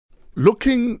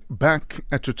Looking back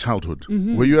at your childhood,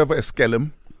 were you ever a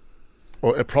skellum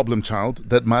or a problem child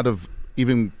that might have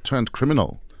even turned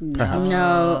criminal? Perhaps.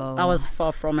 No, I was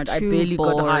far from it. I barely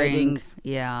got hidings.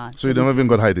 Yeah. So you don't even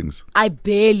got hidings? I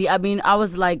mean, I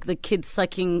was like the kid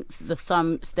sucking the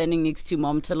thumb standing next to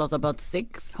mom till I was about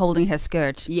 6. Holding her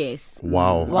skirt. Yes.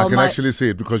 Wow. Well, I can actually see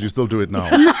it because you still do it now.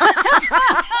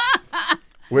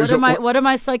 What am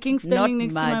I sucking standing Not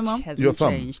next much to my mom? hasn't Your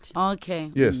thumb. changed.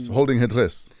 Okay. Yes, holding her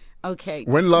dress. Okay.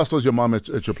 When last was your mom at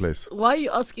your place? Why are you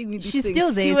asking me these She's things?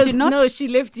 still there, is she not? No, she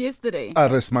left yesterday. I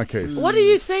rest my case. What are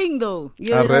you saying though?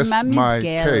 You're I a rest mommy's my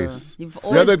girl. case. You've You're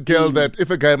always that girl been. that if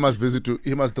a guy must visit you,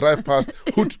 he must drive past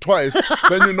Hoot twice,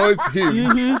 then you know it's him.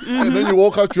 And then you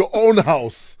walk out your own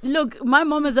house. Look, my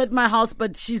mom is at my house,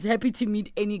 but she's happy to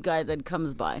meet any guy that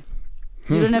comes by.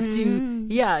 You don't have to.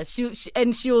 Yeah, she'll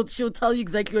tell you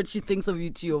exactly what she thinks of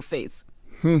you to your face.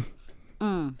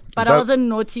 But I wasn't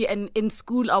naughty, and in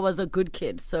school I was a good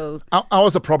kid. So I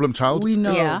was a problem child. we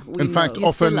know. Yeah. We In know. fact,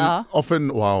 You still are.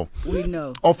 we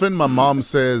know. Often my mom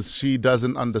says she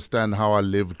doesn't understand how I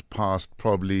lived past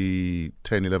probably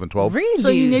 10, 11, 12. Really? So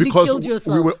you nearly Because killed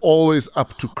yourself. we were always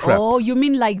up to crap. Oh, you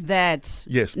mean like that?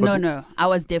 Yes, but- No. I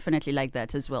was definitely like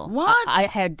that as well. What? I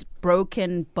had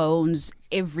broken bones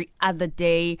every other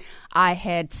day. I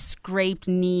had scraped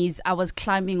knees. I was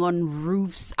climbing on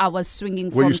roofs. I was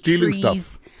swinging Were from you stealing trees.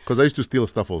 stuff? Because I used to steal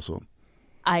stuff also.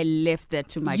 I left that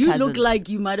to my You cousins. look like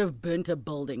you might have burnt a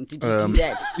building. Did you do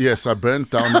that? Yes, I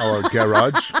burnt down our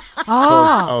garage because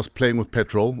I was playing with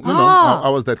petrol. I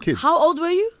was that kid. How old were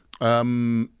you?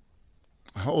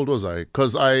 How old was I?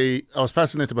 Because I was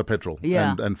fascinated by petrol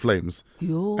Yeah. and flames.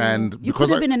 Yo. And You because could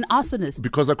have I- been an arsonist.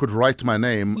 Because I could write my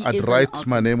name, He I'd is an write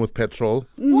my awesome- name with petrol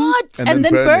What? And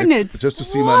then burn it. just to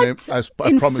see my name. What? I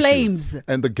In promise flames. you.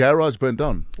 And the garage burned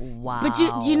down. Wow. But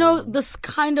you know, this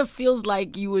kind of feels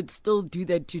like you would still do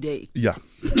that today. Yeah.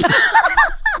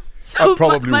 So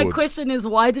probably my would. question is,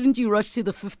 why didn't you rush to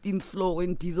the 15th floor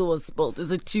when diesel was spilled?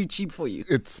 Is it too cheap for you?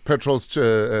 It's petrol's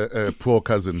poor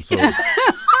cousin, so I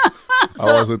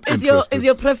So wasn't interested. is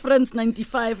your preference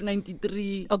 95,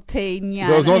 93? Octane, yeah.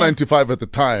 There was no 95 at the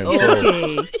time, so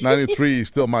Okay. 93 is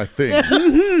still my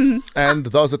thing. And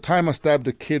there was a time I stabbed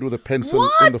a kid with a pencil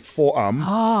in the forearm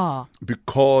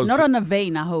because Not on a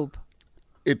vein, I hope.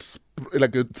 it's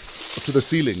to the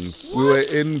ceiling. We were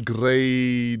in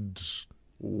grade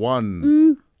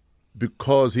 1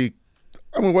 because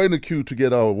we're in a queue to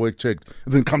get our work checked,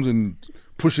 and then comes and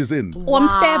pushes in. One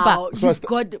stabber. So I You've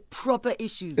got proper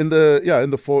issues. in the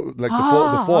the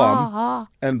forearm,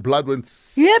 and blood went.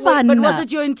 Yeah, But man. was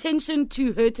it your intention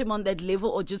to hurt him on that level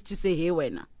or just to say hey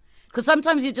wena? Because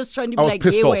sometimes you're just trying to be I was like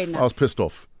pissed hey off. wena. I was pissed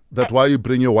off. That why you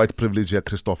bring your white privilege here,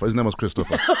 Christopher? His name was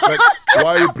Christopher. Like,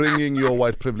 why are you bringing your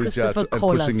white privilege here Christopher and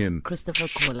Colas. pushing in? Christopher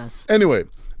Colas. Anyway,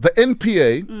 the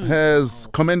NPA has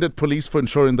commended police for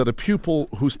ensuring that a pupil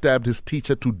who stabbed his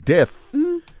teacher to death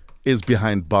is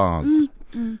behind bars.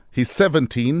 He's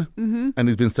 17 and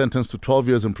he's been sentenced to 12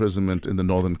 years imprisonment in the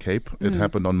Northern Cape. It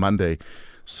happened on Monday.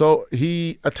 So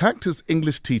he attacked his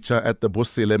English teacher at the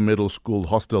Bosele Middle School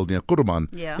hostel near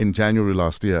Kuruman in January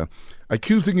last year,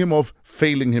 accusing him of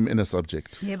failing him in a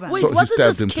subject. Yeah, Wait, So he wasn't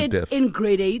stabbed this him to kid death. in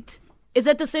grade 8? Is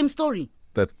that the same story?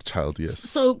 That child, yes.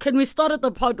 So can we start at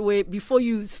the part where before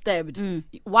you stabbed,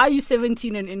 why are you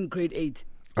 17 and in grade 8?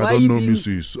 Why I are don't you know, being-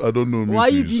 Mrs. I don't know, Mrs. Why are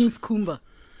you being skumba?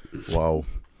 Wow.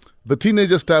 The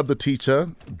teenager stabbed the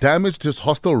teacher, damaged his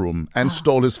hostel room, and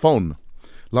stole his phone.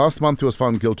 Last month, he was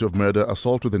found guilty of murder,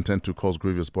 assault with intent to cause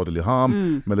grievous bodily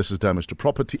harm, malicious damage to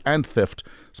property, and theft.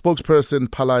 Spokesperson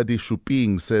Paladi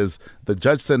Shuping says the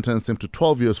judge sentenced him to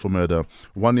 12 years for murder,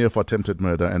 1 year for attempted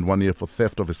murder, and 1 year for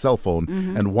theft of his cell phone,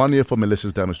 and 1 year for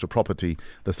malicious damage to property.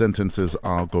 The sentences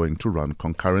are going to run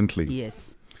concurrently.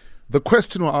 Yes. The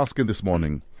question we're asking this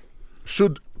morning,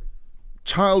 should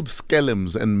child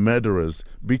skellums and murderers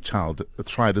be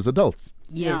tried as adults?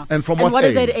 Yes. And from And what what age?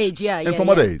 is that age? Yeah, And yeah, from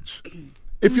what yeah. age?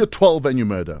 If you're 12 and you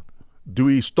murder, do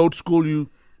we stoat school you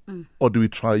or do we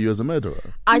try you as a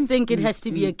murderer? I think it has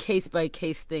to be a case by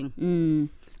case thing.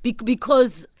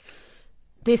 Because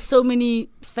there's so many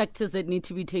factors that need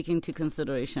to be taken into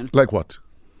consideration. Like what?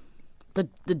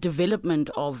 The development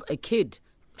of a kid.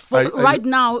 I- Right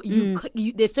now,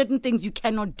 there's certain things you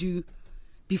cannot do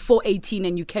before 18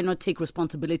 and you cannot take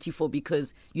responsibility for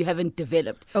because you haven't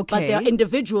developed. But Okay. there are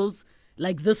individuals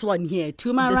like this one here,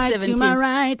 to my The right, to 17. my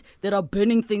right, that are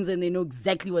burning things and they know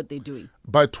exactly what they're doing.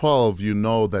 By 12, you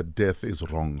know that death is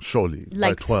wrong, surely.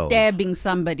 Like By 12. stabbing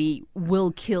somebody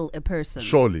will kill a person.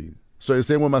 Surely. So you're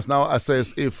saying we must now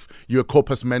assess if you're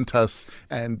corpus mentis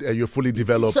and you're fully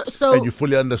developed So and you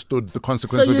fully understood the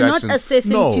consequences so of you're your not actions.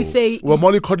 assessing No, to say- we're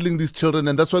mollycoddling these children,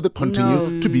 and that's why they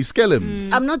continue to be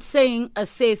skellims. I'm not saying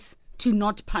assess to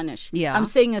not punish. Yeah. I'm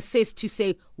saying assess to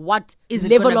say what Is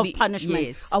it level gonna of be- punishment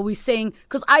yes. are we saying?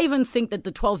 Because I even think that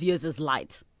the 12 years is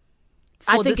light.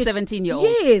 I For the think it's- 17-year-old.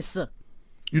 Yes.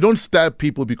 You don't stab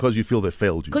people because you feel they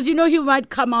failed you. Because he might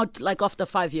come out like after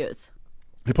 5 years.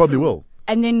 He probably will.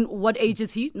 And then what age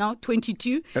is he now?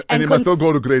 22? And he must still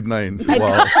go to grade 9.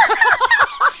 Wow.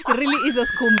 It really is a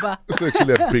skumba. It's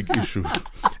actually a big issue.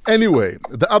 Anyway,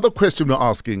 the other question we're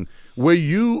asking, were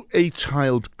you a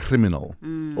child criminal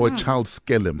or a child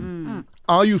skellim?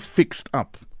 Are you fixed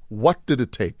up? What did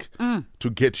it take to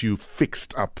get you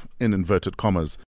fixed up, in inverted commas?